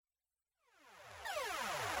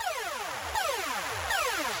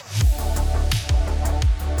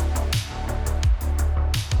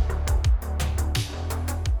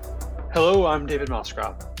Hello, I'm David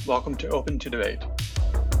Moscrop. Welcome to Open to Debate.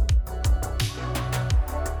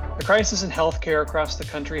 The crisis in healthcare across the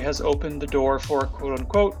country has opened the door for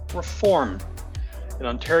quote-unquote reform. In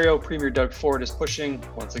Ontario, Premier Doug Ford is pushing,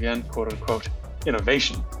 once again, quote-unquote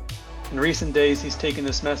innovation. In recent days, he's taken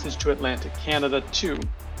this message to Atlantic Canada too.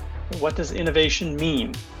 But what does innovation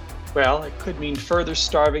mean? Well, it could mean further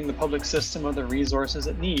starving the public system of the resources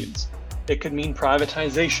it needs. It could mean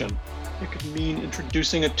privatization. It could mean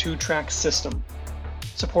introducing a two-track system.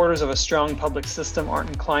 Supporters of a strong public system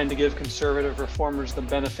aren't inclined to give conservative reformers the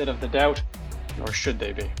benefit of the doubt, nor should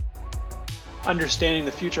they be. Understanding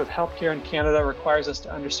the future of healthcare in Canada requires us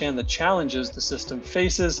to understand the challenges the system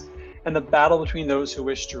faces and the battle between those who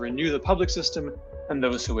wish to renew the public system and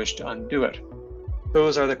those who wish to undo it.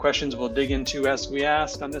 Those are the questions we'll dig into as we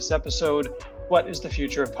ask on this episode, what is the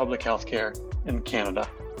future of public healthcare in Canada?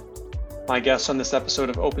 My guest on this episode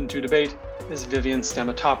of Open to Debate is Vivian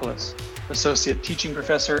Stamatopoulos, Associate Teaching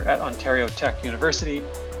Professor at Ontario Tech University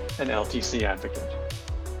and LTC advocate.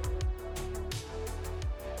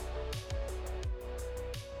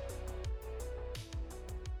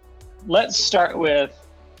 Let's start with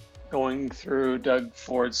going through Doug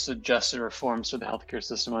Ford's suggested reforms to the healthcare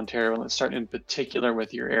system in Ontario. Let's start in particular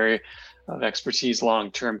with your area of expertise,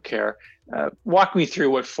 long-term care. Walk me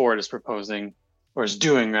through what Ford is proposing, or is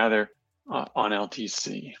doing rather, on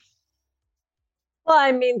LTC. Well,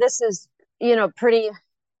 I mean, this is, pretty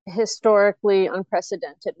historically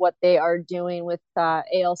unprecedented what they are doing with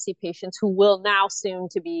ALC patients who will now soon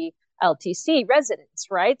to be LTC residents,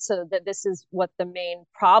 right? So that this is what the main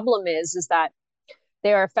problem is that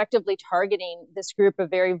they are effectively targeting this group of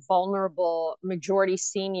very vulnerable majority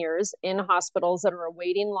seniors in hospitals that are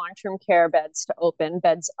awaiting long-term care beds to open,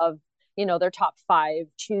 beds of, their top 5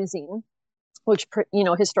 choosing, which,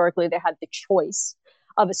 historically they had the choice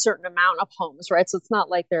of a certain amount of homes, right? So it's not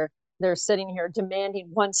like they're sitting here demanding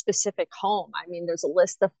one specific home. I mean, there's a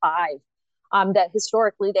list of 5 that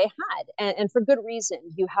historically they had, and for good reason.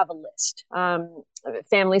 You have a list.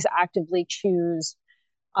 Families actively choose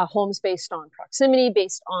homes based on proximity,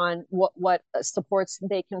 based on what supports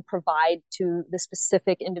they can provide to the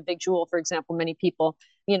specific individual. For example, many people,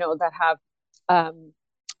 that have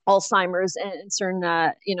Alzheimer's and certain,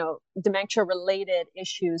 dementia-related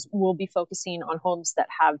issues will be focusing on homes that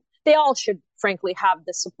they all should, frankly, have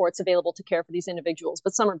the supports available to care for these individuals,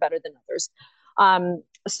 but some are better than others. And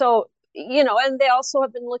they also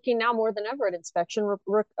have been looking now more than ever at inspection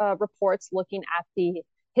reports, looking at the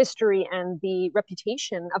history and the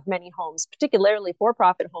reputation of many homes, particularly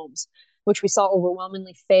for-profit homes, which we saw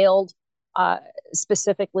overwhelmingly failed,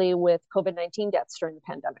 specifically with COVID-19 deaths during the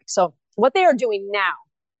pandemic. So what they are doing now,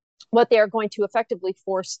 what they are going to effectively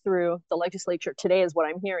force through the legislature today is what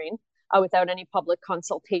I'm hearing, without any public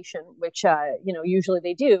consultation, which, usually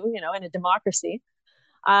they do, in a democracy.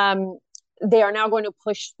 They are now going to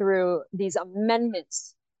push through these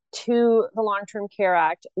amendments to the Long-Term Care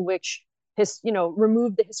Act, which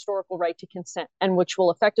remove the historical right to consent, and which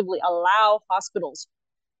will effectively allow hospitals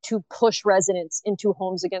to push residents into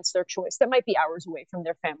homes against their choice that might be hours away from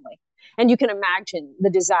their family. And you can imagine the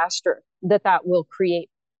disaster that will create.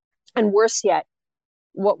 And worse yet,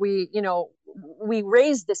 we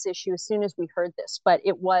raised this issue as soon as we heard this, but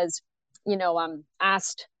it was,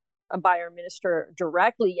 asked by our minister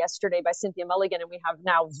directly yesterday by Cynthia Mulligan, and we have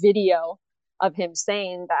now video of him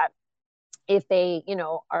saying that if they,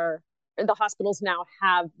 the hospitals now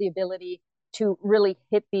have the ability to really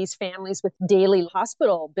hit these families with daily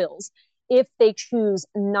hospital bills if they choose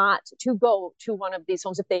not to go to one of these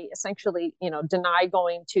homes, if they essentially, deny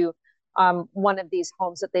going to one of these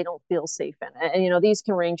homes that they don't feel safe in. And, these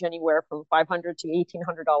can range anywhere from $500 to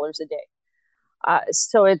 $1,800 a day.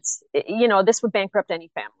 So it's, this would bankrupt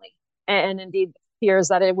any family. And indeed, fears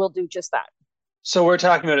that it will do just that. So we're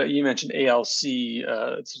talking about, you mentioned ALC,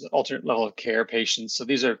 it's alternate level of care patients. So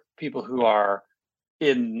these are people who are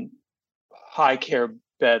in high care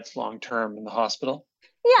beds long-term in the hospital.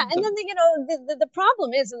 Yeah. And then, the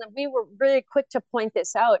problem is, and that we were really quick to point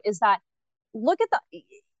this out, is that look at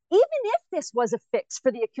even if this was a fix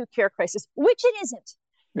for the acute care crisis, which it isn't,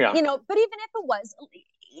 but even if it was,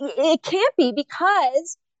 it can't be,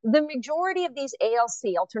 because the majority of these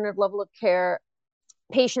ALC, alternative level of care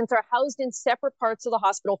patients, are housed in separate parts of the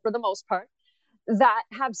hospital for the most part, that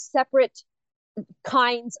have separate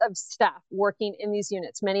kinds of staff working in these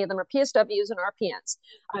units. Many of them are PSWs and RPNs.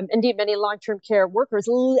 Indeed, many long-term care workers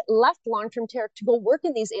left long-term care to go work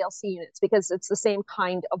in these ALC units because it's the same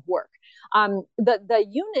kind of work. The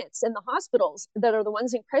units in the hospitals that are the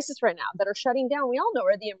ones in crisis right now that are shutting down, we all know,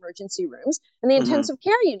 are the emergency rooms and the intensive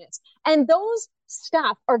care units. And those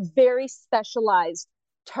staff are very specialized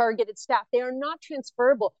targeted staff. They are not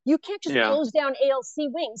transferable. You can't just Yeah. close down ALC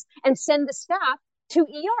wings and send the staff to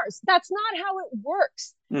ERs. That's not how it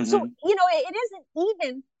works. So, it isn't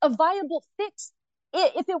even a viable fix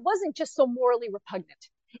if it wasn't just so morally repugnant.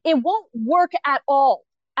 It won't work at all.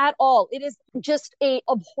 At all. It is just a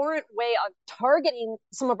abhorrent way of targeting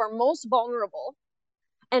some of our most vulnerable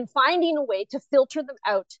and finding a way to filter them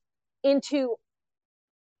out into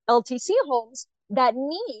LTC homes that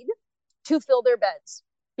need to fill their beds.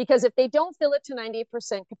 Because if they don't fill it to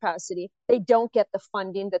 98% capacity, they don't get the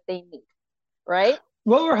funding that they need, right?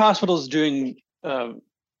 What were hospitals doing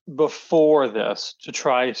before this to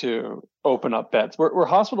try to open up beds? Were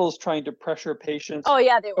hospitals trying to pressure patients Oh,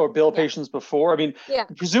 yeah, they were. or bill Yeah. patients before? I mean, Yeah.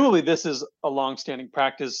 presumably this is a longstanding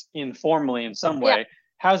practice informally in some way. Yeah.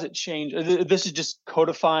 How's it changed? This is just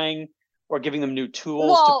codifying or giving them new tools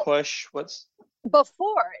to Well, push? What's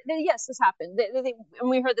before, yes, this happened. And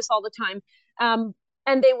we heard this all the time.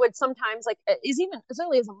 And they would sometimes, like, is even as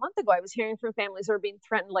early as a month ago, I was hearing from families who were being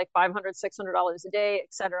threatened like $500, $600 a day,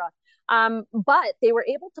 etc. But they were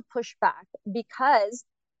able to push back because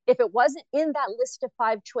if it wasn't in that list of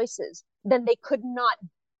 5 choices, then they could not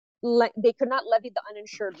levy the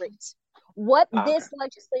uninsured rates. What this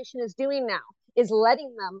legislation is doing now is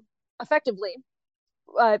letting them effectively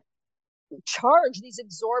charge these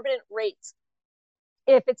exorbitant rates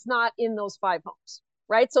if it's not in those 5 homes,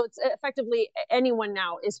 right? So it's effectively anyone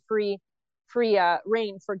now is free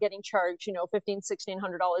reign for getting charged,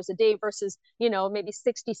 $1,500-$1,600 a day versus, maybe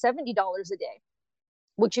 $60-$70 a day,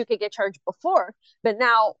 which you could get charged before. But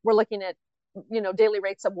now we're looking at, daily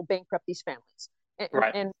rates that will bankrupt these families.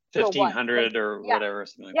 right? And 1,500 or whatever.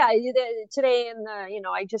 Something like today in the,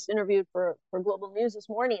 I just interviewed for Global News this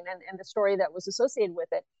morning, and the story that was associated with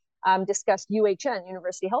it discussed UHN,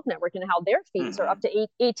 University Health Network, and how their fees are up to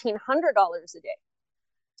 $1,800 a day.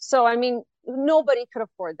 So, I mean, nobody could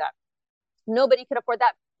afford that. Nobody could afford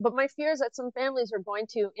that. But my fear is that some families are going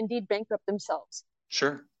to indeed bankrupt themselves.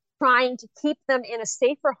 Sure. Trying to keep them in a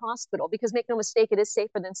safer hospital, because make no mistake, it is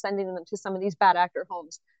safer than sending them to some of these bad actor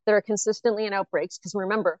homes that are consistently in outbreaks. Because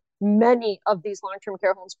remember, many of these long-term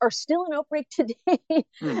care homes are still in outbreak today,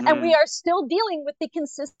 and we are still dealing with the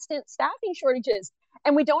consistent staffing shortages.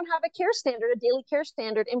 And we don't have a care standard, a daily care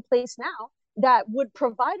standard in place now that would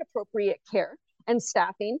provide appropriate care and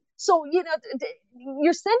staffing. So,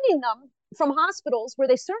 you're sending them from hospitals where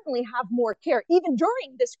they certainly have more care, even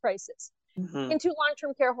during this crisis, into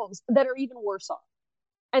long-term care homes that are even worse off,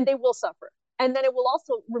 and they will suffer. And then it will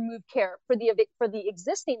also remove care for the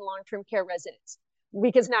existing long-term care residents,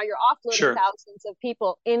 because now you're offloading thousands of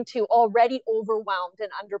people into already overwhelmed and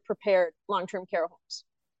underprepared long-term care homes.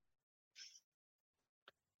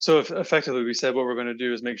 So effectively, we said what we're going to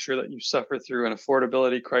do is make sure that you suffer through an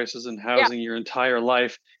affordability crisis in housing your entire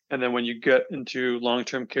life. And then when you get into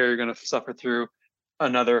long-term care, you're going to suffer through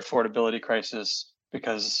another affordability crisis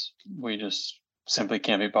because we just simply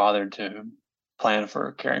can't be bothered to plan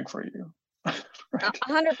for caring for you. Right.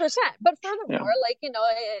 100%. But furthermore,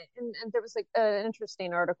 and there was an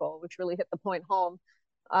interesting article which really hit the point home.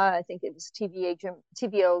 I think it was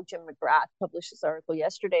TVO Jim McGrath published this article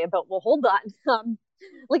yesterday about, well, hold on.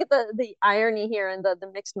 Look at the irony here and the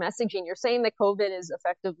mixed messaging. You're saying that COVID is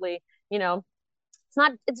effectively,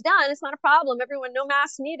 it's done. It's not a problem. Everyone, no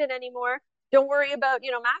masks needed anymore. Don't worry about,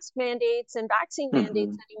 mask mandates and vaccine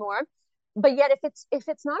mandates anymore. But yet, if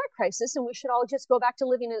it's not a crisis and we should all just go back to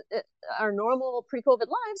living our normal pre-COVID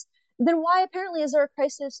lives, then why apparently is there a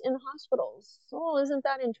crisis in hospitals? Oh, isn't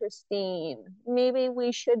that interesting? Maybe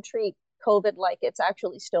we should treat COVID like it's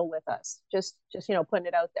actually still with us. Just putting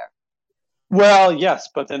it out there. Well, yes,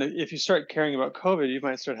 but then if you start caring about COVID, you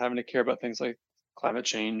might start having to care about things like climate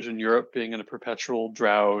change and Europe being in a perpetual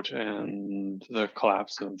drought and the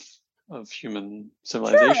collapse of human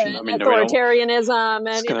civilization. Sure, I mean, authoritarianism,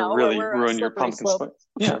 it's and going to really ruin your pumpkin spice.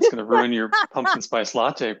 Yeah, it's going to ruin your pumpkin spice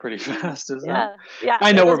latte pretty fast, isn't it? Yeah.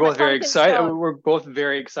 I know we're both very excited. We're both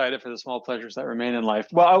very excited for the small pleasures that remain in life.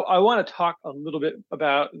 Well, I want to talk a little bit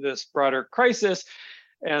about this broader crisis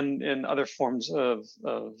and in other forms of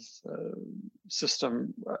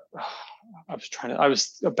system. I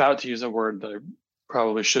was about to use a word that I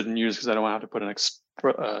probably shouldn't use because I don't want to have to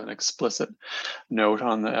put an explicit note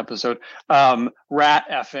on the episode. Rat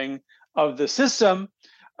effing of the system.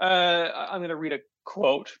 I'm going to read a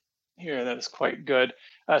quote here that is quite good.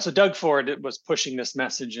 So Doug Ford was pushing this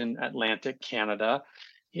message in Atlantic Canada.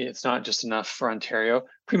 It's not just enough for Ontario.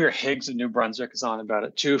 Premier Higgs of New Brunswick is on about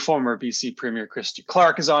it too. Former BC Premier Christy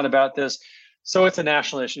Clark is on about this. So it's a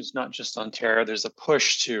national issue. It's not just Ontario. There's a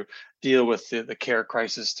push to deal with the care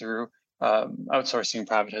crisis through outsourcing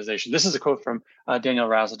privatization. This is a quote from Daniel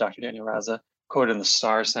Raza, Dr. Daniel Raza. quote in the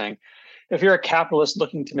Star saying, if you're a capitalist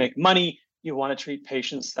looking to make money, you want to treat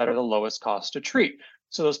patients that are the lowest cost to treat.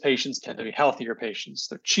 So those patients tend to be healthier patients.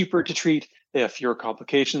 They're cheaper to treat. They have fewer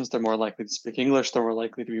complications. They're more likely to speak English. They're more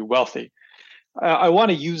likely to be wealthy. I want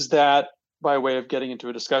to use that by way of getting into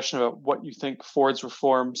a discussion about what you think Ford's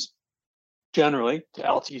reforms generally to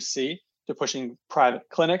LTC, to pushing private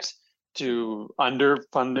clinics, to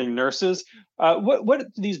underfunding nurses. What do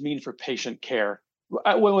these mean for patient care?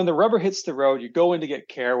 When the rubber hits the road, you go in to get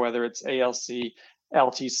care, whether it's ALC,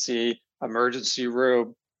 LTC, emergency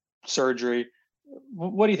room, surgery.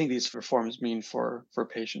 What do you think these reforms mean for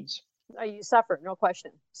patients? You suffer, no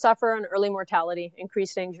question. Suffer on early mortality,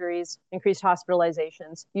 increased injuries, increased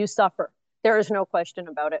hospitalizations. You suffer. There is no question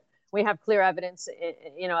about it. We have clear evidence,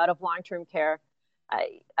 out of long-term care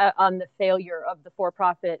on the failure of the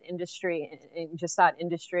for-profit industry, just that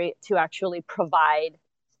industry, to actually provide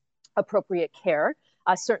appropriate care,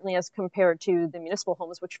 certainly as compared to the municipal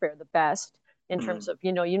homes, which fare the best in terms of,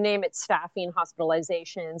 you name it, staffing,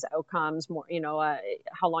 hospitalizations, outcomes, more,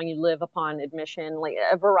 how long you live upon admission, like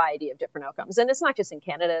a variety of different outcomes. And it's not just in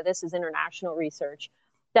Canada. This is international research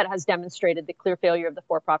that has demonstrated the clear failure of the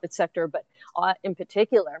for-profit sector, but in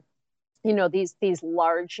particular, these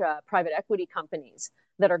large private equity companies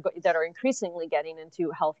that are increasingly getting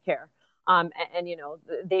into healthcare, and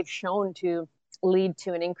they've shown to lead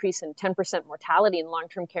to an increase in 10% mortality in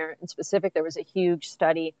long-term care. In specific, there was a huge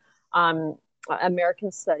study,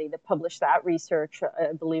 American study, that published that research,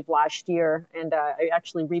 I believe, last year, and I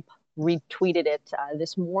actually retweeted it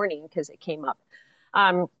this morning because it came up.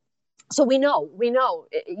 So we know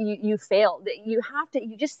you fail.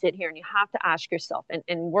 You just sit here and you have to ask yourself,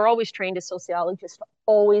 and we're always trained as sociologists to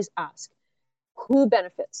always ask, who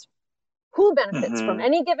benefits? Who benefits from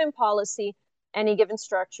any given policy, any given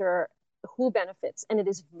structure? Who benefits? And it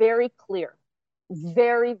is very clear,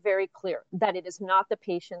 very, very clear that it is not the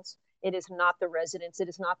patients, it is not the residents, it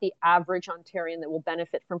is not the average Ontarian that will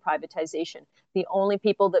benefit from privatization. The only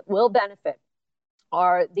people that will benefit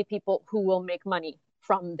are the people who will make money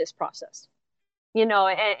from this process. And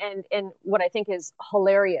what I think is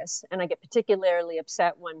hilarious, and I get particularly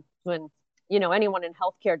upset when anyone in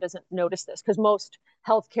healthcare doesn't notice this, because most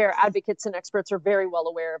healthcare advocates and experts are very well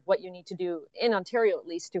aware of what you need to do, in Ontario at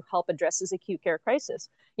least, to help address this acute care crisis.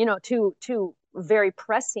 Two very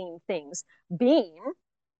pressing things being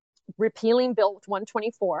repealing Bill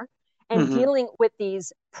 124 and dealing with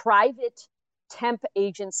these private temp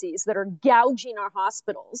agencies that are gouging our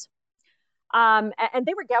hospitals. And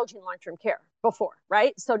they were gouging long-term care before,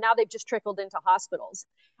 right? So now they've just trickled into hospitals.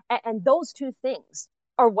 And those two things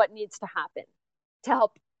are what needs to happen to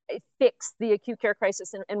help fix the acute care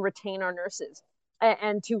crisis and retain our nurses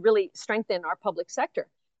and to really strengthen our public sector.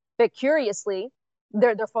 But curiously,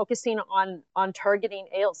 they're focusing on targeting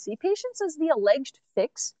ALC patients as the alleged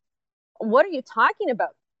fix. What are you talking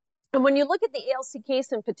about? And when you look at the ALC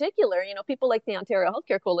case in particular, people like the Ontario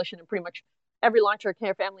Healthcare Coalition and pretty much every long-term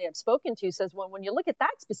care family I've spoken to says, well, when you look at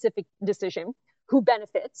that specific decision, who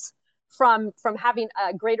benefits from having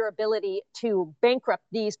a greater ability to bankrupt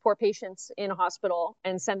these poor patients in a hospital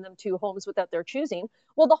and send them to homes without their choosing?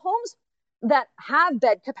 Well, the homes that have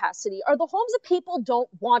bed capacity are the homes that people don't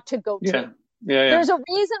want to go to. Yeah. There's a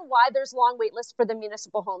reason why there's long wait lists for the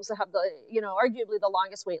municipal homes that have the, arguably the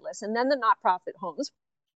longest wait list, and then the not-profit homes.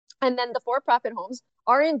 And then the for-profit homes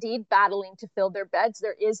are indeed battling to fill their beds.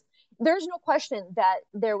 There's no question that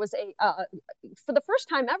there was for the first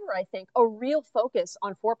time ever, I think, a real focus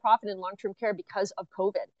on for-profit and long-term care because of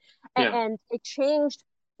COVID. And it changed,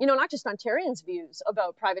 not just Ontarians' views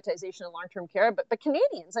about privatization of long-term care, but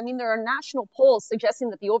Canadians. I mean, there are national polls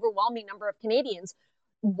suggesting that the overwhelming number of Canadians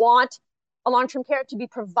want a long-term care to be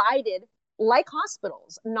provided like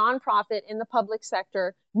hospitals, nonprofit in the public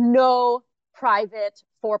sector, no private,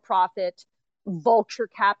 for-profit, vulture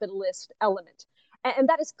capitalist element. And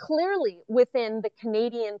that is clearly within the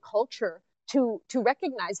Canadian culture to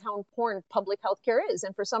recognize how important public health care is.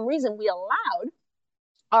 And for some reason, we allowed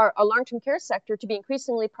our long-term care sector to be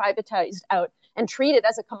increasingly privatized out and treated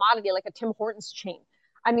as a commodity, like a Tim Hortons chain.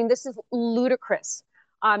 I mean, this is ludicrous.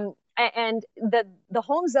 And the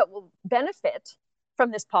homes that will benefit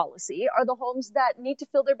from this policy are the homes that need to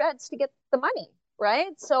fill their beds to get the money,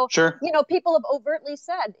 right? So, sure. People have overtly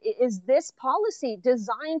said, is this policy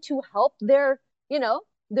designed to help their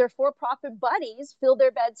for-profit buddies fill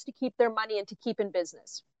their beds to keep their money and to keep in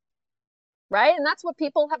business, right? And that's what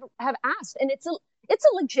people have asked. And it's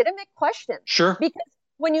a legitimate question. Sure. Because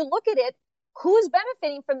when you look at it, who's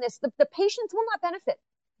benefiting from this? The patients will not benefit.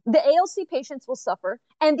 The ALC patients will suffer,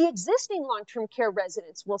 and the existing long-term care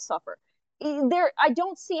residents will suffer. I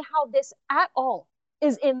don't see how this at all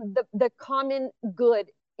is in the common good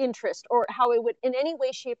interest, or how it would in any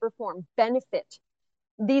way, shape, or form benefit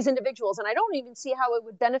these individuals. And I don't even see how it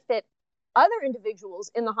would benefit other individuals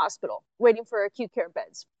in the hospital waiting for acute care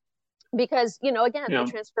beds. Because, again,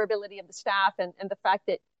 the transferability of the staff, and the fact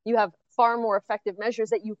that you have far more effective measures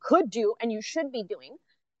that you could do and you should be doing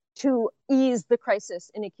to ease the crisis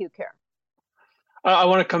in acute care. I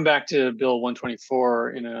want to come back to Bill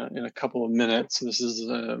 124 in a couple of minutes. This is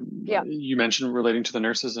you mentioned relating to the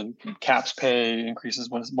nurses and caps pay increases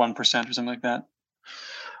 1% or something like that.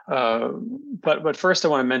 But first, I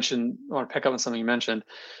want to pick up on something you mentioned.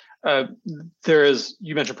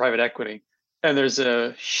 You mentioned private equity, and there's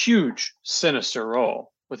a huge sinister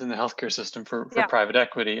role within the healthcare system for private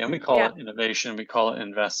equity, and we call it innovation, we call it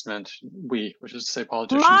investment, which is to say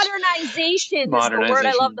politicians. Modernization is the word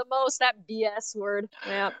I love the most, that BS word.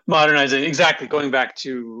 Yeah. Modernizing, exactly. Going back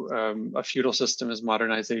to a feudal system is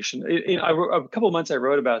modernization. A couple of months I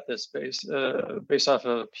wrote about this based off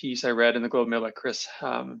a piece I read in the Globe and Mail by Chris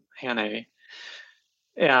Hannay.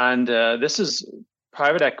 And this is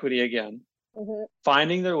private equity again,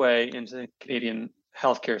 finding their way into the Canadian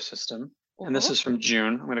healthcare system. And this is from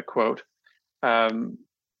June. I'm going to quote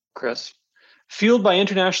Chris. Fueled by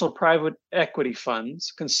international private equity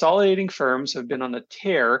funds, consolidating firms have been on the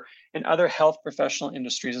tear in other health professional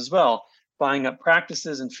industries as well, buying up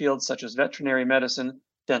practices in fields such as veterinary medicine,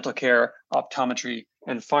 dental care, optometry,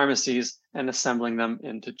 and pharmacies, and assembling them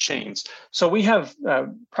into chains. So we have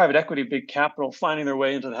private equity, big capital, finding their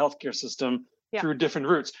way into the healthcare system through different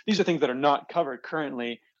routes. These are things that are not covered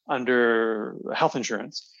currently under health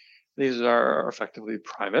insurance. These are effectively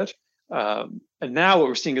private. And now what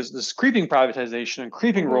we're seeing is this creeping privatization and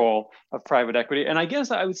creeping role of private equity. And I guess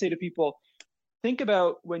I would say to people, think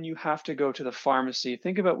about when you have to go to the pharmacy,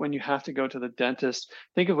 think about when you have to go to the dentist,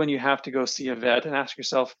 think of when you have to go see a vet, and ask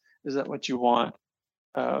yourself, is that what you want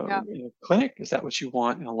in a clinic? Is that what you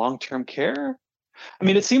want in a long-term care? I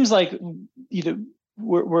mean, it seems like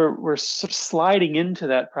we're sort of sliding into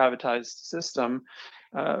that privatized system,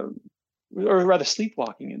 or rather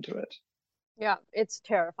sleepwalking into it. Yeah, it's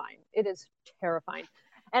terrifying. It is terrifying.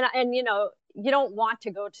 And you don't want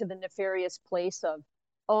to go to the nefarious place of,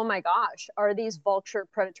 oh my gosh, are these vulture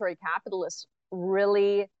predatory capitalists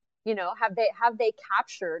really, have they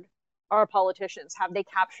captured our politicians? Have they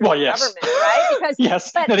captured the government, right? Because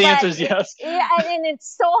yes, the answer is yes. Yeah, and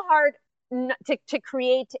it's so hard to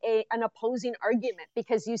create an opposing argument,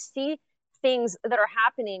 because you see things that are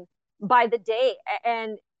happening by the day,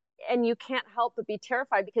 and you can't help but be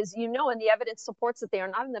terrified, because and the evidence supports that they are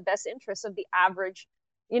not in the best interest of the average,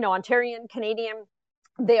 Ontarian, Canadian.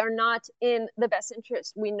 They are not in the best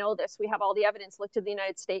interest. We know this. We have all the evidence. Look to the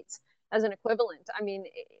United States as an equivalent. I mean,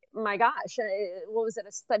 my gosh, what was it?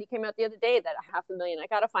 A study came out the other day that 500,000, I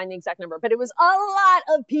got to find the exact number, but it was a lot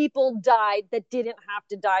of people died that didn't have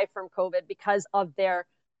to die from COVID because of their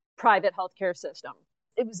private healthcare system.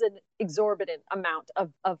 It was an exorbitant amount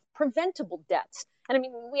of preventable deaths. And I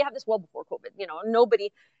mean, we have this well before COVID,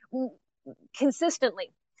 nobody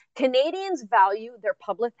consistently. Canadians value their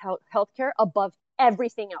public health care above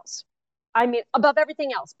everything else. I mean, above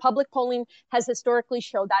everything else. Public polling has historically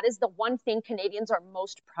shown that is the one thing Canadians are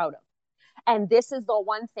most proud of. And this is the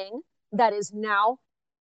one thing that is now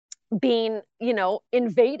being,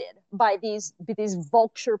 invaded by these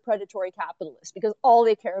vulture predatory capitalists, because all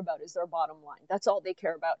they care about is their bottom line. That's all they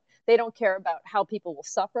care about. They don't care about how people will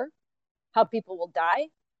suffer, how people will die.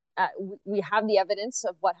 We have the evidence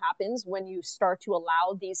of what happens when you start to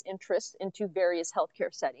allow these interests into various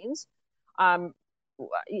healthcare settings. And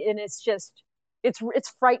it's just, it's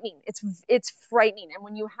frightening. It's frightening. And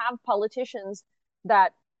when you have politicians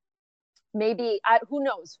that maybe, who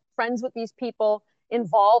knows, friends with these people,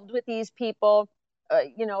 involved with these people,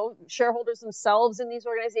 shareholders themselves in these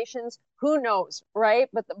organizations, who knows, right?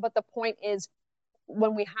 But the point is,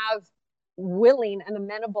 when we have willing and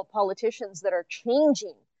amenable politicians that are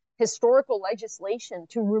changing historical legislation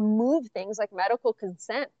to remove things like medical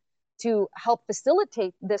consent to help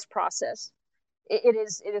facilitate this process, it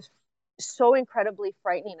is so incredibly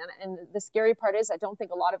frightening. And the scary part is, I don't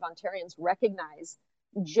think a lot of Ontarians recognize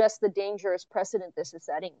just the dangerous precedent this is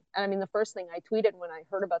setting. And I mean, the first thing I tweeted when I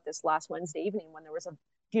heard about this last Wednesday evening, when there was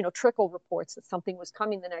trickle reports that something was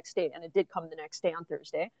coming the next day, and it did come the next day on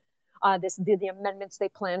Thursday. The amendments they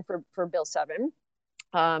planned for Bill 7.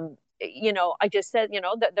 I just said,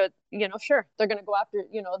 that sure, they're going to go after,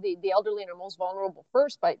 the elderly and the most vulnerable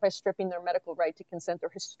first by stripping their medical right to consent, their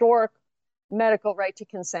historic medical right to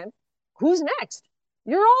consent. Who's next?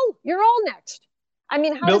 You're all next. I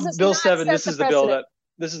mean, how does this Bill not 7? This is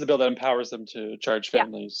the bill that empowers them to charge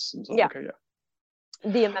families.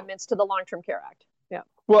 The amendments to the Long-Term Care Act. Yeah.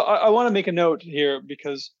 Well, I want to make a note here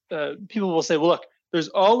because people will say, well, look, there's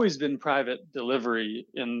always been private delivery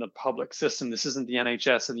in the public system. This isn't the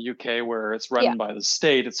NHS in the UK where it's Yeah. run by the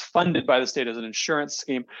state. It's funded by the state as an insurance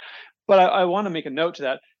scheme. But I want to make a note to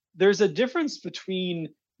that. There's a difference between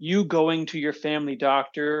you going to your family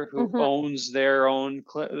doctor who Mm-hmm. owns their own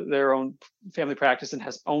family practice and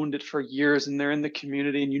has owned it for years, and they're in the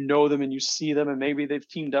community and you know them and you see them, and maybe they've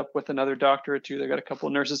teamed up with another doctor or two. They've got a couple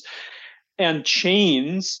of nurses, and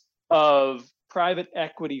chains of private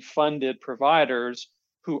equity funded providers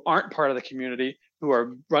who aren't part of the community, who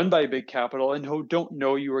are run by big capital and who don't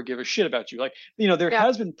know you or give a shit about you. Like, there Yeah.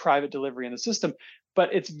 has been private delivery in the system,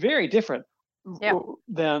 but it's very different Yeah.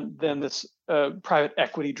 than this private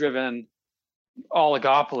equity driven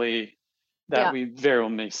oligopoly that Yeah. we very well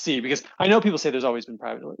may see. Because I know people say there's always been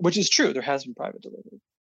private delivery, which is true. There has been private delivery.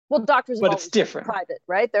 Well, doctors have But it's always been different. private,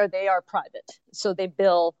 right? They are private, so they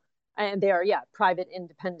bill, and they are private,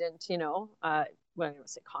 independent. Well, I don't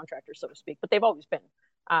say contractors, so to speak, but they've always been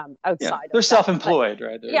outside they're of that. self-employed,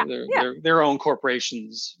 right? Yeah, They're their own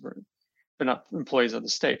corporations. They're not employees of the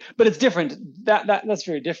state. But it's different. That's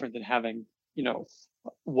very different than having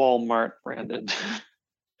Walmart branded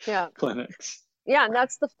yeah, clinics. yeah, and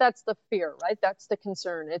that's the fear, right? That's the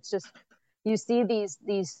concern. It's just you see these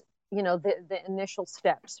the initial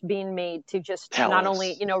steps being made to just Tell not us.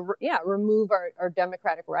 only remove our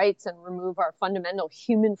democratic rights and remove our fundamental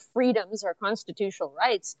human freedoms, our constitutional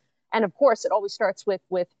rights, and of course it always starts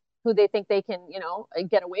with who they think they can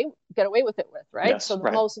get away with it with, right? So Yes, the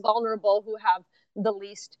right. most vulnerable, who have the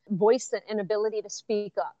least voice and inability to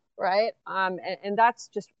speak up, right? And that's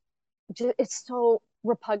just it's so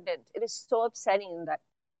repugnant. It is so upsetting that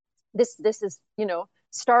this is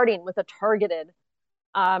starting with a targeted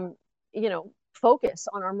um, focus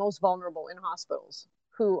on our most vulnerable in hospitals,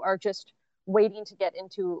 who are just waiting to get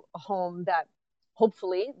into a home that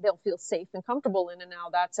hopefully they'll feel safe and comfortable in, and now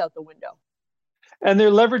that's out the window. And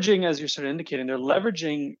they're leveraging, as you're sort of indicating, they're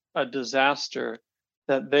leveraging a disaster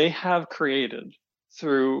that they have created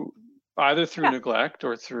through either through Yeah. neglect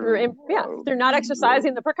or through Through not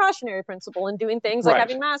exercising the precautionary principle and doing things like right.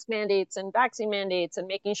 having mask mandates and vaccine mandates and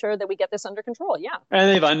making sure that we get this under control. Yeah. And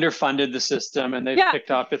they've underfunded the system, and they've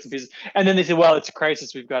picked off bits and pieces. And then they say, well, it's a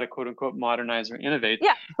crisis. We've got to quote unquote modernize or innovate.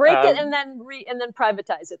 Yeah, break it and then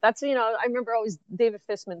privatize it. That's I remember always David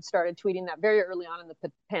Fissman started tweeting that very early on in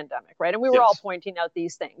the pandemic, right? And we were all pointing out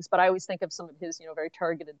these things, but I always think of some of his very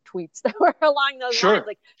targeted tweets that were along those lines,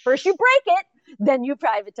 like first you break it, then you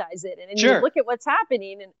privatize it, and you look at what's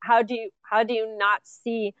happening, and how do you not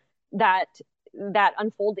see that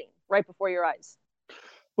unfolding right before your eyes?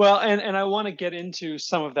 Well, and I want to get into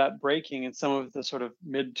some of that breaking and some of the sort of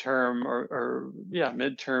midterm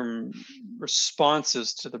midterm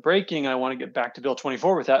responses to the breaking. I want to get back to Bill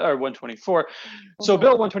 24 with that, or 124. So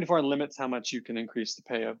Bill 124 limits how much you can increase the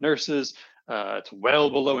pay of nurses. It's well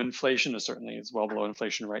below inflation. Certainly, it's well below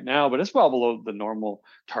inflation right now, but it's well below the normal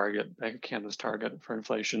target, Bank of Canada's target for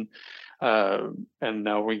inflation. And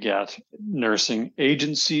now we get nursing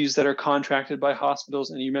agencies that are contracted by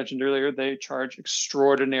hospitals. And you mentioned earlier, they charge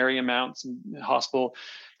extraordinary amounts. And hospital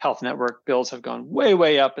health network bills have gone way,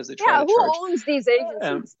 way up as they try to charge. Who owns these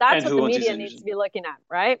agencies? That's what the media needs to be looking at,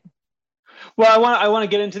 right? Well, I want to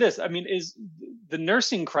get into this. I mean, is the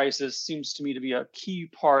nursing crisis seems to me to be a key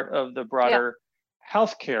part of the broader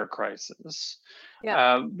healthcare crisis.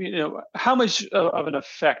 Yeah. How much of an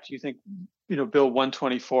effect do you think Bill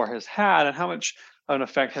 124 has had, and how much of an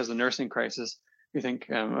effect has the nursing crisis, you think,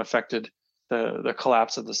 affected the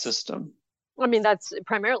collapse of the system? I mean, that's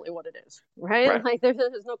primarily what it is, right? Like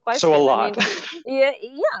there's no question. So a lot.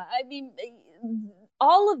 I mean,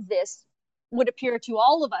 all of this would appear to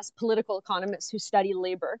all of us political economists who study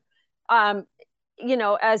labor,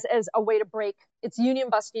 as a way to break. It's union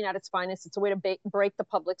busting at its finest. It's a way to break the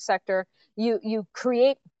public sector. You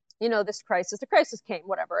create this crisis. The crisis came,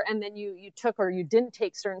 whatever, and then you took or you didn't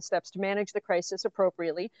take certain steps to manage the crisis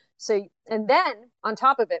appropriately. So, and then on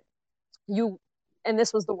top of it, and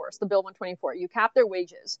this was the worst, the Bill 124, you cap their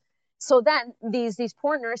wages. So then these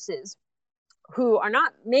poor nurses who are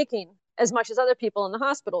not making as much as other people in the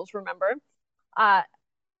hospitals, remember,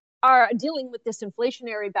 are dealing with this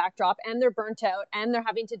inflationary backdrop, and they're burnt out, and they're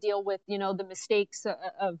having to deal with the mistakes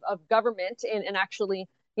of government in actually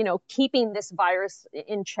keeping this virus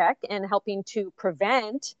in check and helping to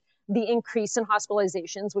prevent the increase in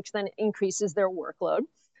hospitalizations, which then increases their workload.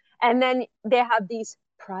 And then they have these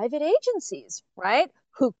private agencies, right,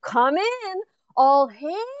 who come in all,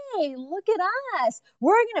 hey, look at us.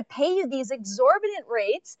 We're going to pay you these exorbitant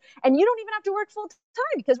rates, and you don't even have to work full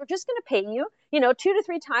time because we're just going to pay you, 2 to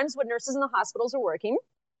 3 times what nurses in the hospitals are working.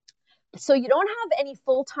 So you don't have any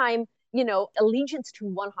full-time, allegiance to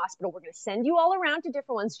one hospital. We're going to send you all around to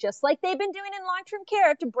different ones, just like they've been doing in long-term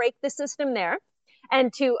care, to break the system there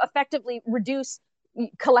and to effectively reduce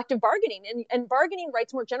collective bargaining and bargaining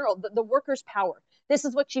rights more general, the workers' power. This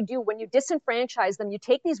is what you do when you disenfranchise them. You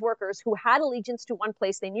take these workers who had allegiance to one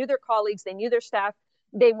place, they knew their colleagues, they knew their staff,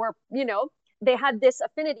 they were, they had this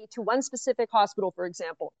affinity to one specific hospital, for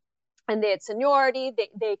example, and they had seniority,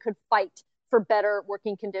 they could fight for better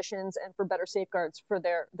working conditions and for better safeguards for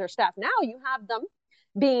their staff. Now you have them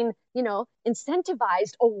being,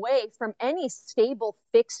 incentivized away from any stable,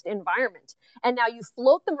 fixed environment. And now you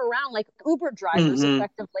float them around like Uber drivers,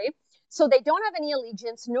 effectively. So they don't have any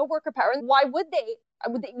allegiance, no worker power. And why would they?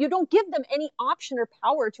 You don't give them any option or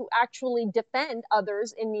power to actually defend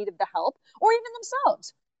others in need of the help, or even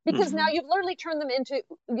themselves. Because now you've literally turned them into,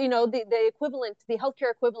 the equivalent, the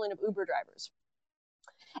healthcare equivalent of Uber drivers.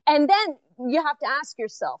 And then you have to ask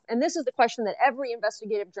yourself, and this is the question that every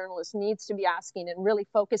investigative journalist needs to be asking and really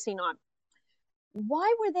focusing on: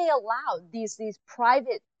 why were they allowed, these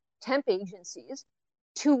private temp agencies,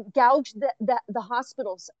 to gouge the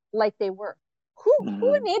hospitals like they were?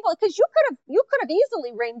 Who enabled? Because you could have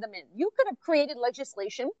easily reined them in. You could have created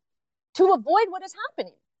legislation to avoid what is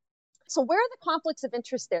happening. So where are the conflicts of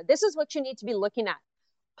interest there? This is what you need to be looking at.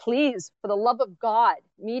 Please, for the love of God,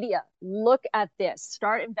 media, look at this.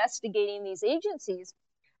 Start investigating these agencies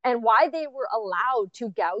and why they were allowed to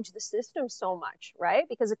gouge the system so much, right?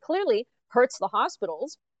 Because it clearly hurts the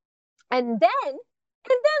hospitals. And then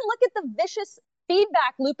look at the vicious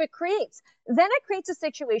feedback loop it creates. Then it creates a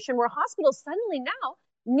situation where hospitals suddenly now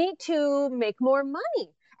need to make more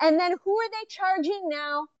money. And then who are they charging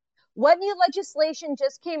now? What new legislation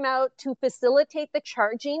just came out to facilitate the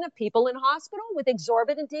charging of people in hospital with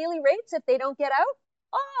exorbitant daily rates if they don't get out?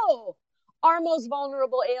 Oh, our most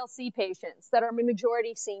vulnerable ALC patients that are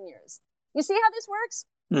majority seniors. You see how this works?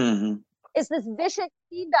 It's this vicious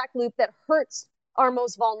feedback loop that hurts our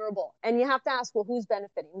most vulnerable. And you have to ask, well, who's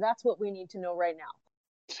benefiting? That's what we need to know right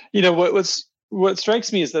now. What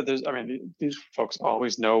strikes me is that these folks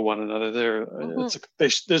always know one another.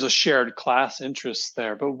 There's a shared class interest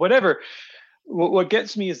there. But what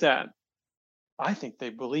gets me is that I think they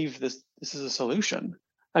believe this is a solution.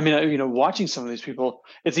 Watching some of these people,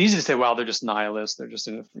 it's easy to say, well, they're just nihilists. They're just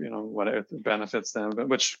whatever benefits them, but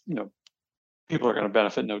which people are going to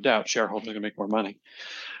benefit, no doubt. Shareholders are going to make more money.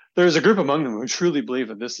 There's a group among them who truly believe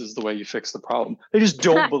that this is the way you fix the problem. They just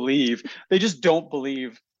don't believe. They just don't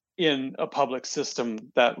believe in a public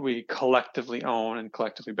system that we collectively own and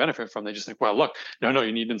collectively benefit from. They just think, well, look, no,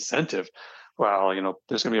 you need incentive. Well,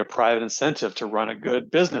 there's going to be a private incentive to run a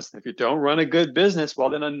good business. If you don't run a good business, well,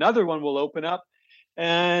 then another one will open up,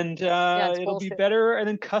 and it'll be better, and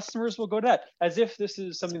then customers will go to that. As if this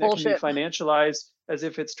is something that can be financialized, as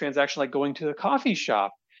if it's transactional, like going to the coffee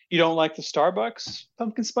shop. You don't like the Starbucks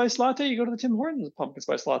pumpkin spice latte, you go to the Tim Hortons pumpkin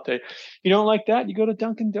spice latte. You don't like that, you go to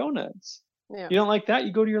Dunkin' Donuts. Yeah. You don't like that,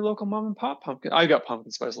 you go to your local mom and pop pumpkin. I got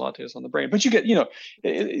pumpkin spice lattes on the brain, but you get,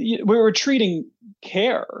 we're treating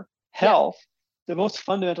care, health, the most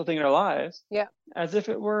fundamental thing in our lives, as if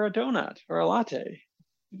it were a donut or a latte.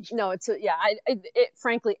 No,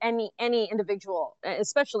 frankly, any individual,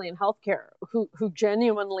 especially in healthcare, who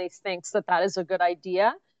genuinely thinks that is a good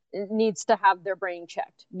idea, needs to have their brain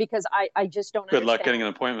checked, because I just don't understand. Good luck getting an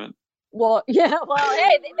appointment. Well, yeah, well,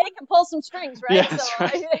 hey, they can pull some strings, right? Yes, so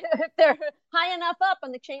right. If they're high enough up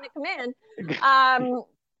on the chain of command,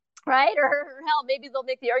 right? Or hell, maybe they'll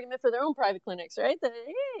make the argument for their own private clinics, right?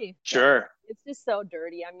 Hey, sure. It's just so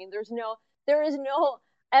dirty. There is no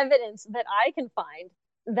evidence that I can find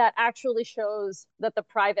that actually shows that the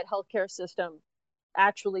private healthcare system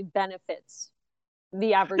actually benefits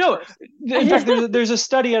the average person. In fact, there's a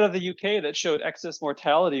study out of the UK that showed excess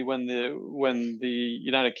mortality when the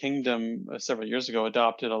United Kingdom several years ago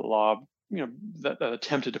adopted a law, that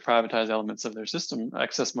attempted to privatize elements of their system.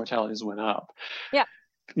 Excess mortalities went up. Yeah.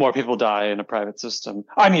 More people die in a private system.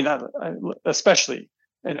 Especially,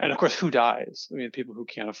 and of course, who dies? People who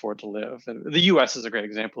can't afford to live. And the U.S. is a great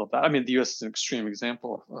example of that. The U.S. is an extreme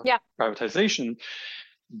example of privatization,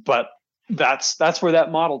 but that's where that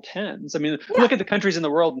model tends. Look at the countries in the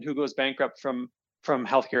world and who goes bankrupt from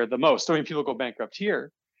healthcare the most. People go bankrupt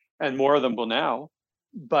here, and more of them will now.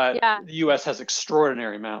 But the U.S. has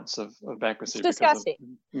extraordinary amounts of bankruptcy because of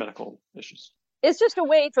medical issues. It's just a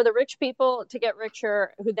way for the rich people to get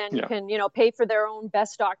richer, who then can, pay for their own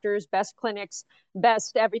best doctors, best clinics,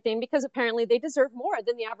 best everything, because apparently they deserve more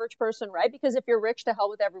than the average person, right? Because if you're rich, to hell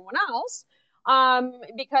with everyone else.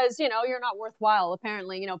 Because you're not worthwhile.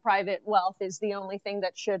 Apparently, private wealth is the only thing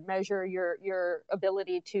that should measure your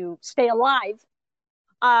ability to stay alive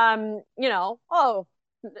Oh,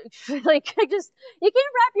 like I just you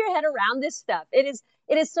can't wrap your head around this stuff. It is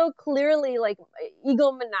so clearly like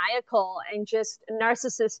egomaniacal and just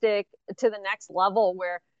narcissistic to the next level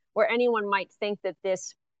where anyone might think that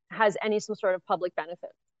this has any some sort of public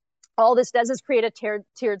benefit. All this does is create a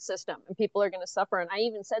tiered system, and people are going to suffer. And I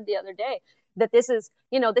even said the other day that this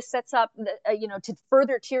sets up to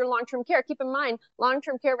further tier long-term care. Keep in mind,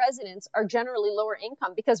 long-term care residents are generally lower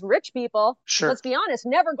income because rich people, Sure. let's be honest,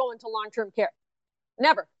 never go into long-term care.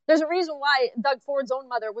 Never. There's a reason why Doug Ford's own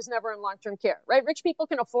mother was never in long-term care, right? Rich people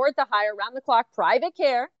can afford to hire round-the-clock private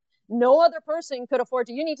care. No other person could afford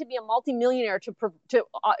to. You need to be a multimillionaire to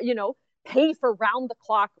pay for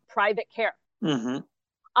round-the-clock private care. Mm-hmm.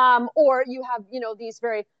 Or you have, these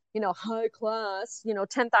very, high class,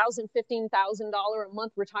 $10,000, $15,000 a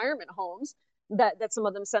month retirement homes that some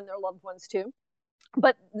of them send their loved ones to.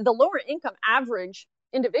 But the lower income average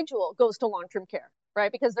individual goes to long-term care,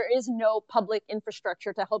 right? Because there is no public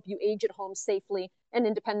infrastructure to help you age at home safely and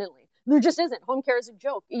independently. There just isn't. Home care is a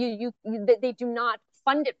joke. They do not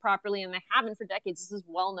fund it properly, and they haven't for decades. This is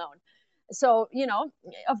well known. So,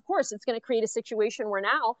 of course, it's going to create a situation where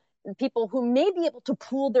now people who may be able to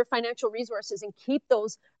pool their financial resources and keep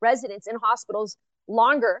those residents in hospitals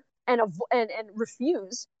longer and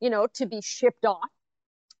refuse, to be shipped off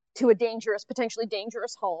to a potentially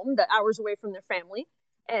dangerous home that hours away from their family.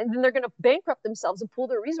 And then they're going to bankrupt themselves and pool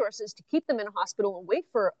their resources to keep them in a hospital and wait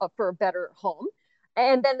for a better home.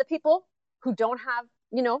 And then the people who don't have,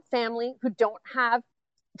 family, who don't have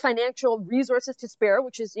financial resources to spare,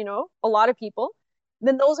 which is, a lot of people,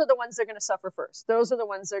 then those are the ones that are going to suffer first. Those are the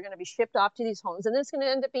ones that are going to be shipped off to these homes. And then it's going to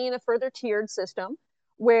end up being a further tiered system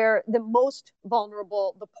where the most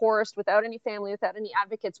vulnerable, the poorest, without any family, without any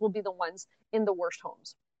advocates, will be the ones in the worst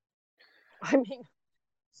homes. I mean,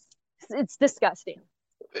 it's disgusting.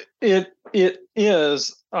 It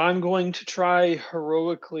is. I'm going to try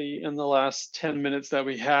heroically in the last 10 minutes that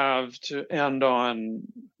we have to end on,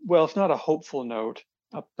 well, if not a hopeful note,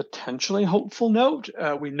 a potentially hopeful note.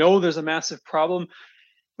 We know there's a massive problem.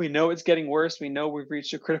 We know it's getting worse. We know we've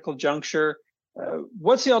reached a critical juncture.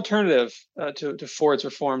 What's the alternative to Ford's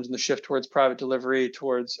reforms and the shift towards private delivery,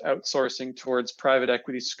 towards outsourcing, towards private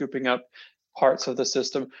equity scooping up parts of the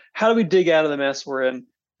system? How do we dig out of the mess we're in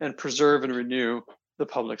and preserve and renew the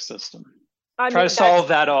public system? Try to solve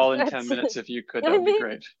that all in 10 minutes if you could. That would be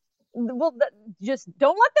great. Well, just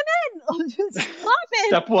don't let them in. Just stop it.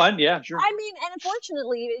 Step one, yeah, sure. I mean, and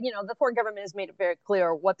unfortunately, the Ford government has made it very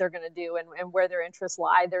clear what they're going to do and where their interests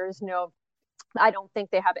lie. I don't think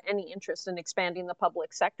they have any interest in expanding the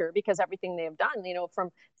public sector because everything they have done,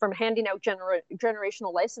 from handing out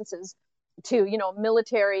generational licenses to,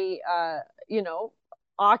 military,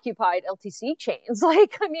 occupied LTC chains.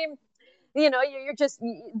 Like, I mean, they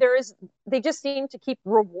just seem to keep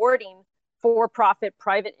rewarding for-profit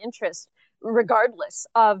private interest regardless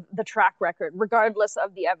of the track record, regardless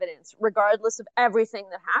of the evidence, regardless of everything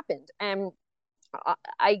that happened. And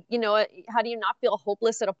how do you not feel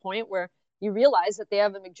hopeless at a point where you realize that they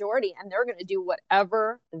have a majority and they're going to do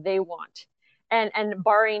whatever they want, and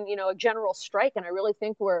barring a general strike. And I really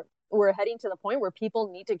think we're heading to the point where people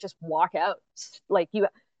need to just walk out. Like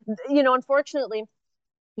unfortunately,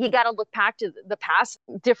 you got to look back to the past.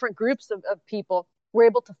 Different groups of people were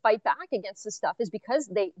able to fight back against this stuff is because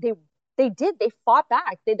they fought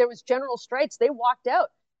back. There was general strikes. They walked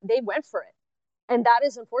out. They went for it. And that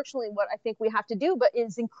is unfortunately what I think we have to do, but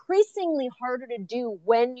is increasingly harder to do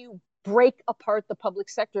when you break apart the public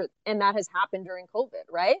sector. And that has happened during COVID,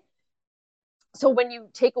 right? So when you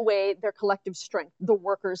take away their collective strength, the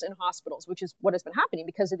workers in hospitals, which is what has been happening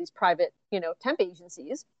because of these private, temp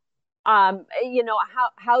agencies, how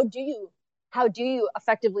do you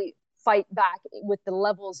effectively fight back with the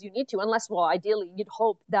levels you need to, unless, well, ideally you'd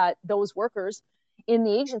hope that those workers in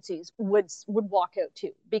the agencies would walk out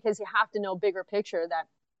too, because you have to know bigger picture that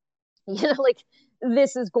like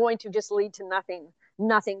this is going to just lead to nothing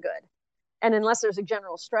good. And unless there's a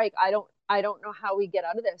general strike, I don't know how we get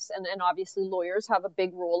out of this. And obviously lawyers have a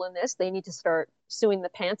big role in this. They need to start suing the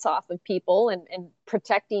pants off of people and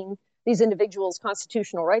protecting these individuals'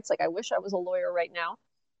 constitutional rights. Like, I wish I was a lawyer right now.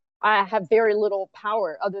 I have very little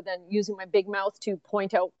power other than using my big mouth to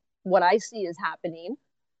point out what I see is happening.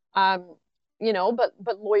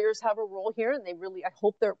 But lawyers have a role here, and I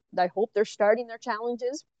hope they're starting their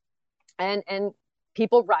challenges and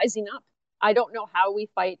people rising up. I don't know how we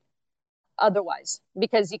fight otherwise,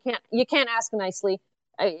 because you can't ask nicely.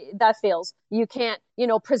 That fails. You can't,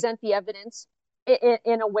 present the evidence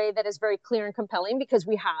in a way that is very clear and compelling, because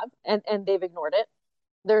we have, and they've ignored it.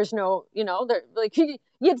 There's no, like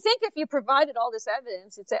You'd think if you provided all this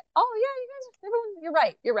evidence, you'd say, oh, yeah, you guys,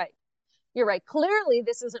 everyone, you're right. Clearly,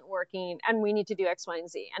 this isn't working, and we need to do X, Y, and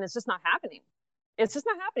Z. And it's just not happening. It's just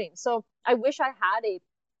not happening. So I wish I had a,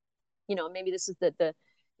 maybe this is the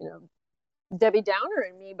you know, Debbie Downer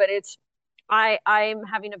in me, but I'm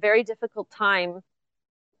having a very difficult time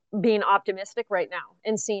being optimistic right now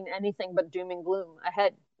and seeing anything but doom and gloom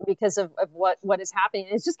ahead because of what is happening.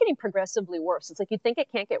 It's just getting progressively worse. It's like you think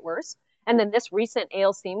it can't get worse. And then this recent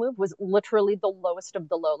ALC move was literally the lowest of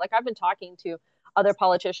the low. Like I've been talking to other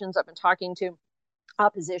politicians, I've been talking to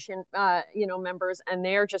opposition members, and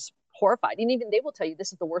they're just horrified. And even they will tell you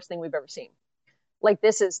this is the worst thing we've ever seen. Like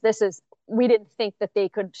this is we didn't think that they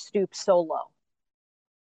could stoop so low.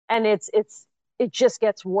 And it just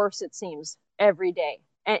gets worse, it seems, every day.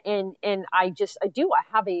 And I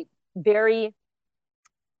have a very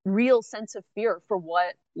real sense of fear for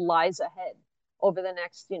what lies ahead over the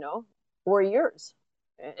next 4 years.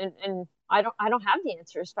 And I don't have the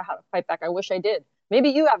answers for how to fight back. I wish I did. Maybe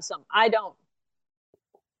you have some. I don't.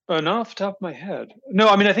 Not off the top of my head. No,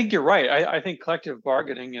 I mean, I think you're right. I think collective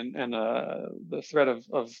bargaining and the threat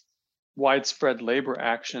of widespread labor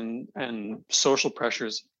action and social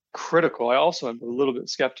pressures critical. I also am a little bit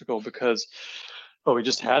skeptical because, well, we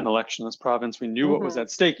just had an election in this province. We knew what was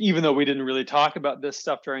at stake, even though we didn't really talk about this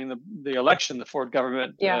stuff during the election. The Ford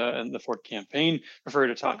government and the Ford campaign preferred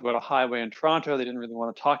to talk about a highway in Toronto. They didn't really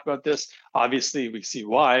want to talk about this. Obviously, we see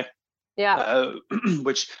why. Yeah.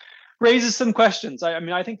 Which raises some questions. I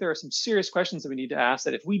mean, I think there are some serious questions that we need to ask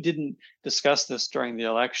that if we didn't discuss this during the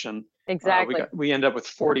election, exactly, we end up with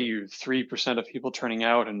 43% of people turning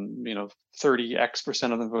out and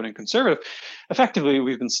 30x% of them voting Conservative. Effectively,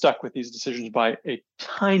 we've been stuck with these decisions by a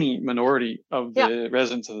tiny minority of the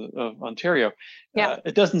residents of Ontario.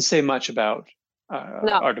 It doesn't say much about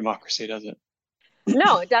our democracy, does it?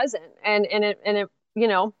 No, it doesn't. And it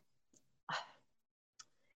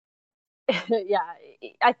yeah,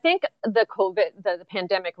 I think the COVID, the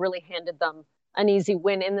pandemic really handed them an easy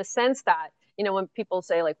win in the sense that, when people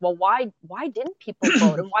say like, well, why didn't people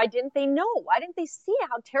vote and why didn't they know? Why didn't they see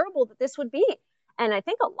how terrible that this would be? And I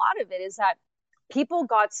think a lot of it is that people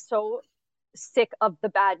got so sick of the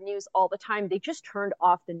bad news all the time. They just turned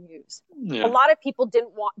off the news. A lot of people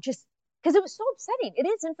didn't want just because it was so upsetting. It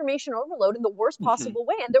is information overload in the worst possible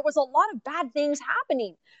way. And there was a lot of bad things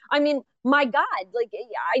happening. I mean, my God, like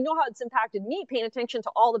I know how it's impacted me paying attention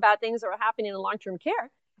to all the bad things that are happening in long-term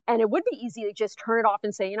care. And it would be easy to just turn it off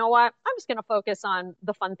and say, you know what, I'm just going to focus on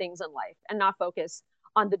the fun things in life and not focus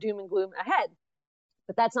on the doom and gloom ahead.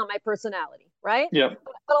 But that's not my personality, right? Yeah.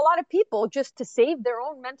 But a lot of people, just to save their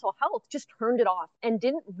own mental health, just turned it off and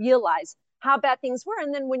didn't realize how bad things were.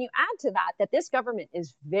 And then when you add to that this government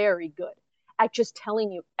is very good at just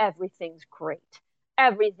telling you everything's great,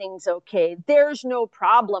 everything's okay, there's no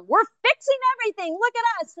problem, we're fixing everything, look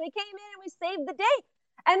at us, we came in and we saved the day.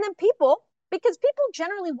 And then because people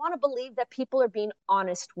generally want to believe that people are being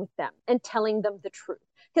honest with them and telling them the truth,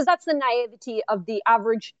 because that's the naivety of the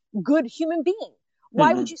average good human being.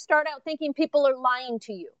 Why would you start out thinking people are lying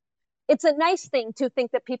to you? It's a nice thing to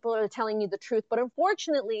think that people are telling you the truth, but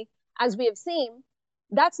unfortunately, as we have seen,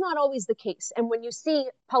 that's not always the case. And when you see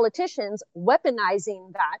politicians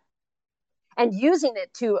weaponizing that and using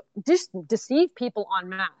it to deceive people en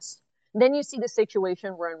masse, then you see the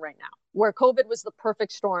situation we're in right now, where COVID was the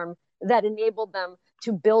perfect storm that enabled them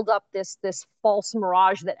to build up this false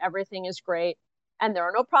mirage that everything is great and there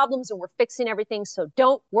are no problems and we're fixing everything, so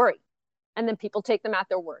don't worry. And then people take them at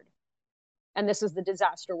their word. And this is the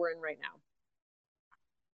disaster we're in right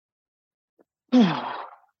now.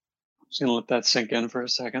 Just gonna let that sink in for a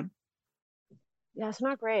second. Yeah, it's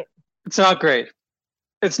not great. It's not great.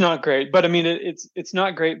 It's not great. But I mean, it's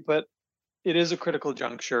not great, but it is a critical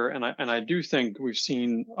juncture. And I do think we've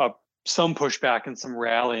seen some pushback and some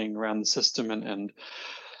rallying around the system. And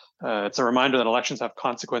it's a reminder that elections have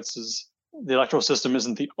consequences. The electoral system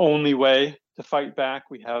isn't the only way to fight back.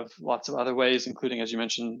 We have lots of other ways, including, as you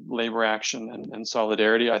mentioned, labor action and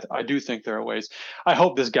solidarity. I do think there are ways. I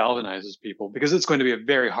hope this galvanizes people because it's going to be a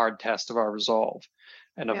very hard test of our resolve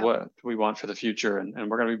and of what we want for the future. And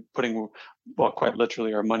we're going to be putting, well, quite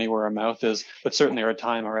literally our money where our mouth is, but certainly our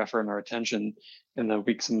time, our effort, and our attention in the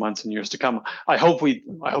weeks and months and years to come. I hope we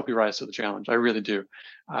rise to the challenge. I really do.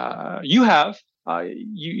 You have.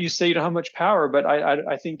 You say you don't have much power, but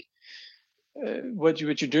I think what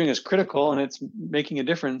you're doing is critical and it's making a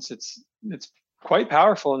difference. It's quite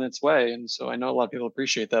powerful in its way, and so I know a lot of people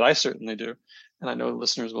appreciate that. I certainly do, and I know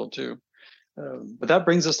listeners will too. But that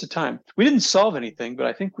brings us to time. We didn't solve anything, but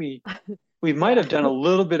I think we might have done a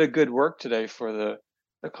little bit of good work today for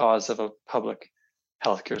the cause of a public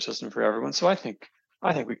healthcare system for everyone. So I think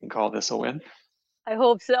I think we can call this a win. I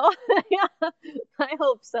hope so. Yeah, I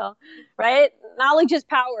hope so. Right? Knowledge is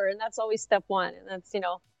power, and that's always step one. And that's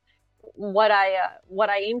what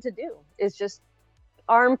I aim to do is just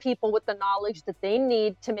arm people with the knowledge that they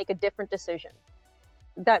need to make a different decision.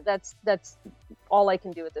 That's all I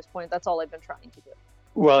can do at this point. That's all I've been trying to do.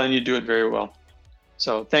 Well, and you do it very well.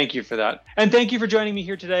 So thank you for that. And thank you for joining me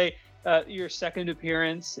here today. Your second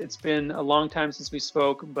appearance. It's been a long time since we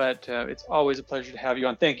spoke, but it's always a pleasure to have you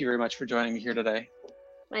on. Thank you very much for joining me here today.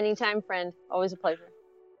 Anytime, friend. Always a pleasure.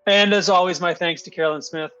 And as always, my thanks to Carolyn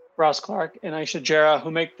Smith, Ross Clark, and Aisha Jara, who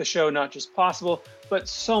make the show not just possible, but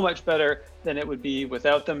so much better than it would be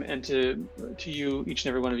without them. And to you, each and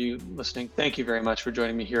every one of you listening, thank you very much for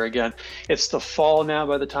joining me here again. It's the fall now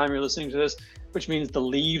by the time you're listening to this, which means the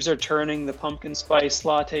leaves are turning, the pumpkin spice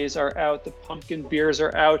lattes are out, the pumpkin beers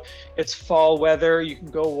are out. It's fall weather. You can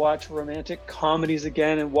go watch romantic comedies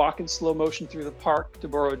again and walk in slow motion through the park, to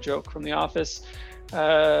borrow a joke from The Office.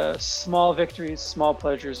 Small victories, small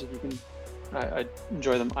pleasures. If you can I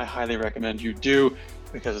enjoy them, I highly recommend you do,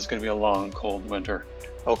 because it's going to be a long, cold winter.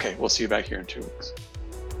 Okay, we'll see you back here in 2 weeks.